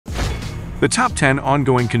The top 10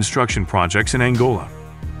 ongoing construction projects in Angola.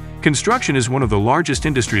 Construction is one of the largest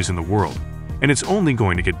industries in the world, and it's only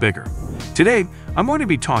going to get bigger. Today, I'm going to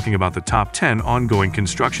be talking about the top 10 ongoing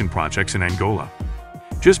construction projects in Angola.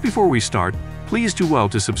 Just before we start, please do well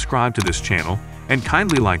to subscribe to this channel and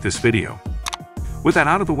kindly like this video. With that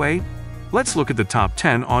out of the way, let's look at the top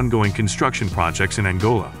 10 ongoing construction projects in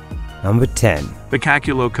Angola. Number 10. The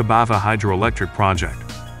Kakulo Kabava Hydroelectric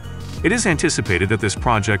Project. It is anticipated that this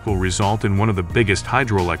project will result in one of the biggest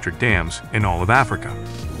hydroelectric dams in all of Africa.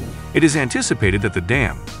 It is anticipated that the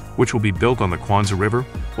dam, which will be built on the Kwanza River,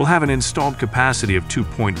 will have an installed capacity of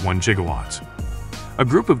 2.1 gigawatts. A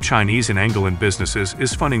group of Chinese and Angolan businesses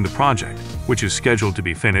is funding the project, which is scheduled to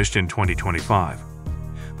be finished in 2025.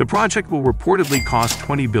 The project will reportedly cost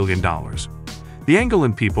 $20 billion. The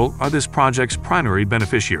Angolan people are this project's primary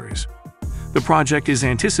beneficiaries. The project is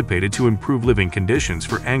anticipated to improve living conditions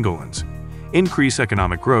for Angolans, increase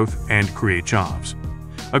economic growth, and create jobs.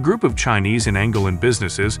 A group of Chinese and Angolan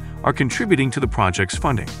businesses are contributing to the project's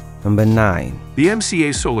funding. Number 9. The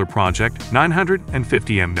MCA Solar Project,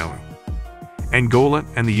 950 million. Angola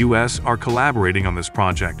and the US are collaborating on this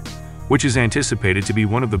project, which is anticipated to be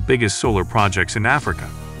one of the biggest solar projects in Africa.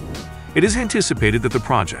 It is anticipated that the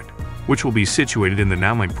project, which will be situated in the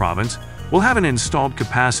Namling province, will have an installed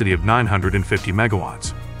capacity of 950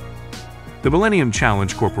 megawatts. The Millennium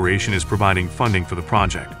Challenge Corporation is providing funding for the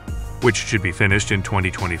project, which should be finished in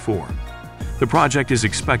 2024. The project is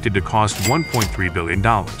expected to cost $1.3 billion.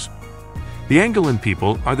 The Angolan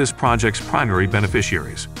people are this project's primary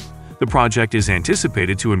beneficiaries. The project is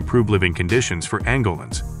anticipated to improve living conditions for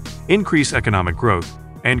Angolans, increase economic growth,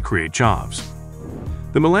 and create jobs.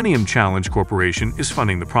 The Millennium Challenge Corporation is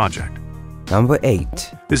funding the project. Number 8.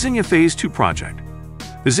 The Zinia Phase 2 Project.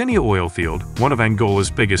 The Zinia oil field, one of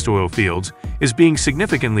Angola's biggest oil fields, is being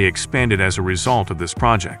significantly expanded as a result of this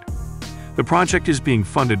project. The project is being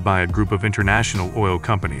funded by a group of international oil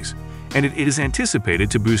companies, and it is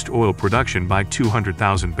anticipated to boost oil production by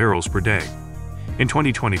 200,000 barrels per day. In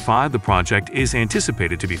 2025, the project is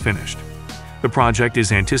anticipated to be finished. The project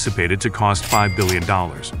is anticipated to cost $5 billion.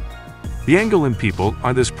 The Angolan people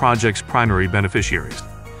are this project's primary beneficiaries.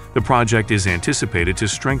 The project is anticipated to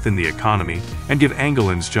strengthen the economy and give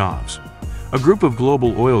Angolans jobs. A group of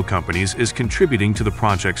global oil companies is contributing to the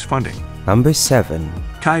project's funding. Number 7.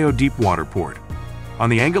 Cayo Deep Water Port. On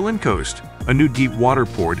the Angolan coast, a new deep water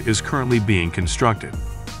port is currently being constructed.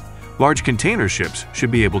 Large container ships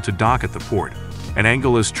should be able to dock at the port, and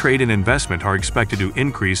Angola's trade and investment are expected to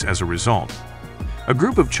increase as a result. A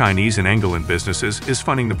group of Chinese and Angolan businesses is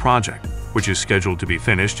funding the project, which is scheduled to be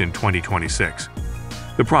finished in 2026.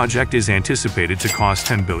 The project is anticipated to cost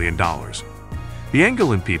 $10 billion. The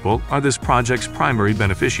Angolan people are this project's primary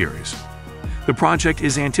beneficiaries. The project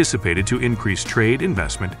is anticipated to increase trade,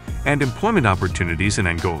 investment, and employment opportunities in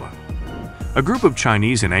Angola. A group of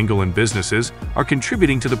Chinese and Angolan businesses are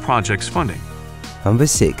contributing to the project's funding. Number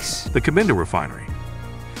 6. The Cabinda Refinery.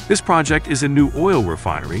 This project is a new oil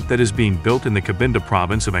refinery that is being built in the Cabinda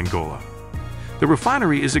province of Angola. The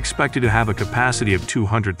refinery is expected to have a capacity of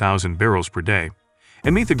 200,000 barrels per day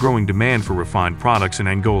and meet the growing demand for refined products in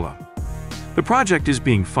Angola. The project is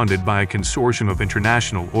being funded by a consortium of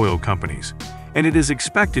international oil companies, and it is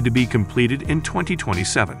expected to be completed in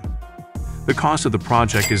 2027. The cost of the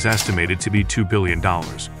project is estimated to be $2 billion.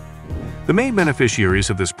 The main beneficiaries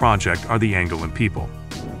of this project are the Angolan people.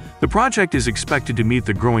 The project is expected to meet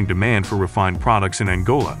the growing demand for refined products in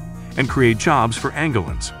Angola and create jobs for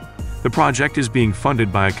Angolans. The project is being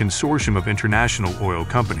funded by a consortium of international oil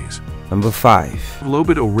companies. Number 5.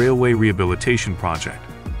 Lobito Railway Rehabilitation Project.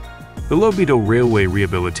 The Lobito Railway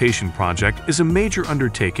Rehabilitation Project is a major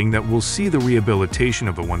undertaking that will see the rehabilitation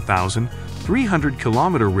of the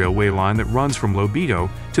 1,300-kilometer railway line that runs from Lobito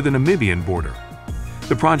to the Namibian border.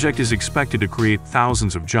 The project is expected to create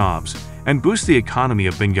thousands of jobs and boost the economy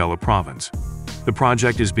of Benguela province. The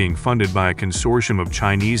project is being funded by a consortium of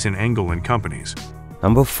Chinese and Angolan companies.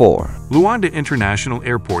 Number 4. Luanda International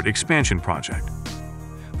Airport Expansion Project.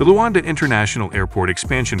 The Luanda International Airport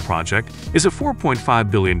Expansion Project is a $4.5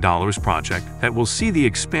 billion project that will see the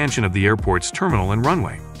expansion of the airport's terminal and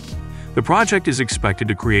runway. The project is expected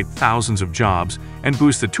to create thousands of jobs and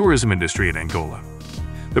boost the tourism industry in Angola.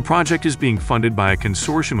 The project is being funded by a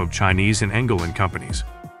consortium of Chinese and Angolan companies.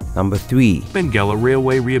 Number 3. Benguela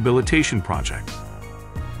Railway Rehabilitation Project.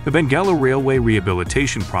 The Benguela Railway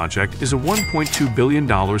Rehabilitation Project is a $1.2 billion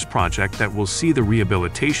project that will see the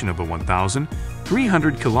rehabilitation of a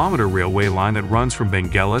 1,300-kilometer railway line that runs from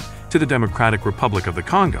Benguela to the Democratic Republic of the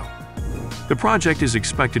Congo. The project is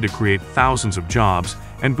expected to create thousands of jobs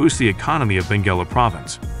and boost the economy of Benguela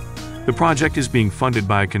province. The project is being funded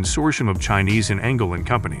by a consortium of Chinese and Angolan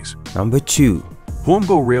companies. Number 2.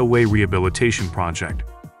 Huambo Railway Rehabilitation Project.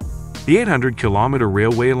 The 800-kilometer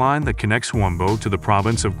railway line that connects Huambo to the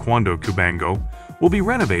province of Cuando Cubango will be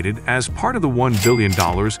renovated as part of the $1 billion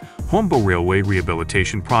Huambo Railway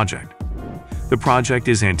Rehabilitation Project. The project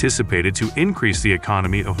is anticipated to increase the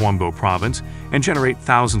economy of Huambo province and generate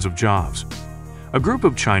thousands of jobs. A group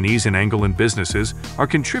of Chinese and Angolan businesses are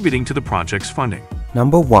contributing to the project's funding.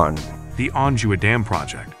 Number 1. The Anjue Dam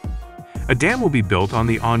Project. A dam will be built on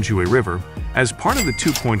the Anjue River as part of the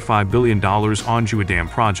 $2.5 billion Anjue Dam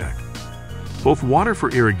project. Both water for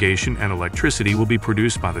irrigation and electricity will be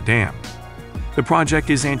produced by the dam. The project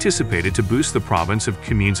is anticipated to boost the province of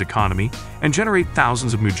Cumín's economy and generate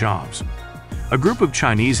thousands of new jobs. A group of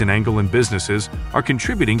Chinese and Angolan businesses are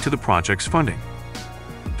contributing to the project's funding.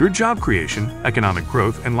 Through job creation, economic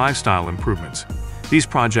growth, and lifestyle improvements, these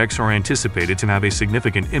projects are anticipated to have a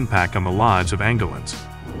significant impact on the lives of Angolans.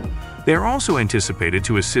 They are also anticipated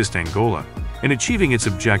to assist Angola in achieving its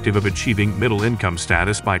objective of achieving middle-income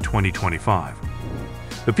status by 2025.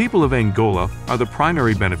 The people of Angola are the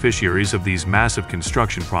primary beneficiaries of these massive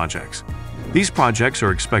construction projects. These projects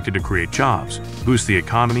are expected to create jobs, boost the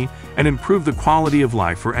economy, and improve the quality of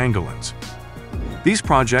life for Angolans. These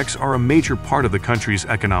projects are a major part of the country's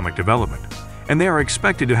economic development, and they are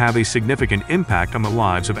expected to have a significant impact on the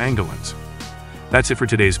lives of Angolans. That's it for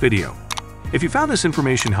today's video. If you found this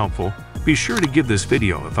information helpful, be sure to give this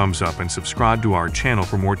video a thumbs up and subscribe to our channel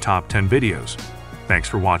for more top 10 videos. Thanks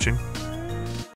for watching.